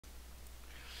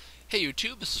Hey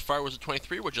YouTube, this is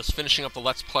FireWizard23. We're just finishing up the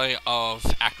Let's Play of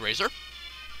ActRaiser.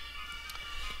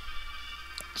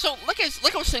 So, like I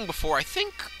was saying before, I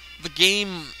think the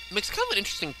game makes kind of an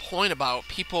interesting point about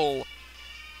people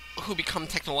who become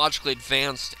technologically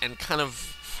advanced and kind of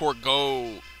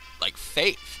forego, like,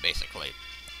 faith, basically.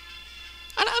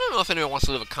 I don't know if anyone wants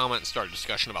to leave a comment and start a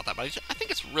discussion about that, but I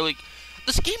think it's really...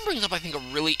 This game brings up, I think,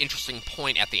 a really interesting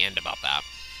point at the end about that.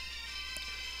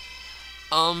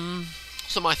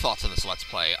 So my thoughts on this Let's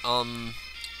Play.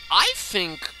 I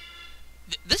think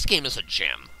this game is a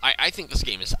gem. I think this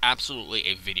game is absolutely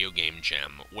a video game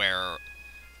gem, where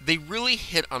they really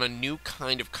hit on a new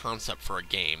kind of concept for a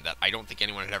game that I don't think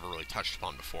anyone had ever really touched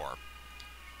upon before.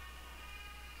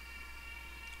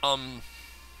 And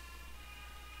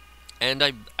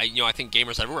I think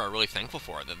gamers everywhere are really thankful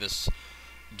for it, that this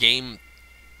game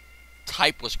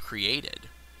type was created.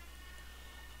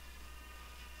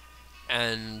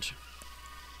 And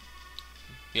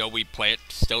we play it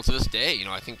still to this day.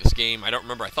 I think this game, I don't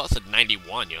remember, I thought it said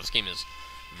 91. This game is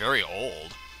very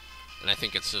old. And I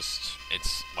think it's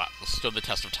stood the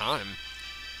test of time.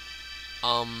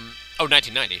 Oh,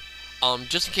 1990.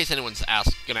 Just in case anyone's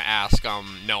gonna ask,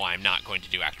 no, I'm not going to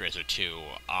do ActRaiser 2.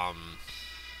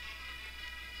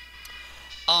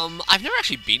 I've never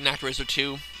actually beaten ActRaiser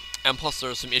 2. And plus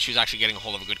there are some issues actually getting a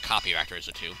hold of a good copy of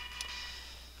ActRaiser 2.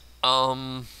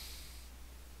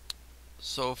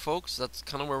 So, folks, that's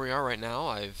kind of where we are right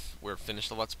now. We're finished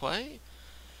the Let's Play.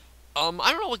 I don't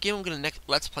know what game I'm going to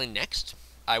Let's Play next.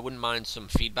 I wouldn't mind some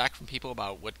feedback from people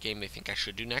about what game they think I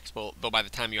should do next, though by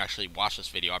the time you actually watch this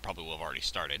video, I probably will have already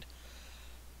started.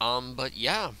 But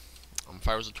yeah, I'm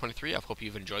FireWizard23. I hope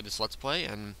you've enjoyed this Let's Play,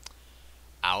 and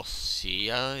I'll see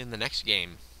ya in the next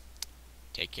game.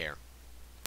 Take care.